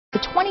The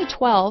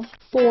 2012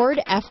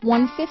 Ford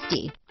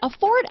F-150. A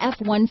Ford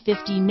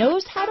F-150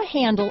 knows how to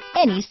handle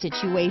any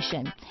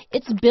situation.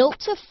 It's built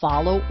to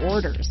follow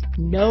orders,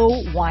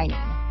 no whining.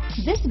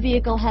 This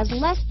vehicle has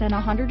less than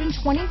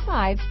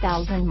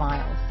 125,000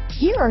 miles.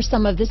 Here are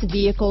some of this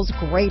vehicle's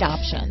great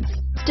options: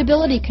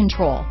 stability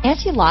control,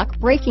 anti-lock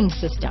braking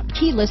system,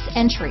 keyless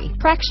entry,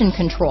 traction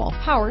control,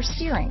 power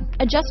steering,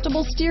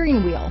 adjustable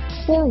steering wheel,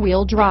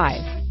 four-wheel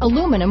drive,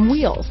 aluminum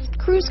wheels,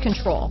 cruise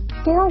control,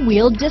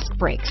 four-wheel disc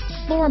brakes,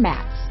 floor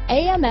mats,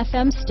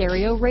 AM/FM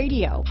stereo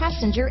radio,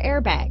 passenger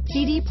airbag,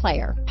 CD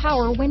player,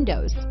 power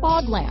windows,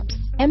 fog lamps,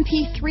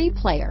 MP3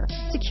 player,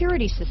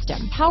 security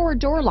system, power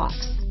door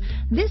locks.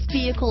 This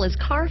vehicle is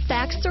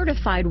Carfax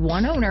certified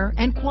one owner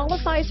and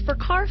qualifies for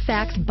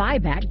Carfax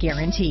buyback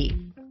guarantee.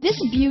 This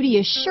beauty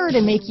is sure to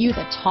make you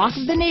the talk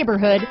of the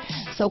neighborhood,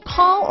 so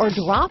call or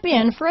drop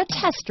in for a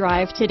test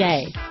drive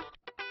today.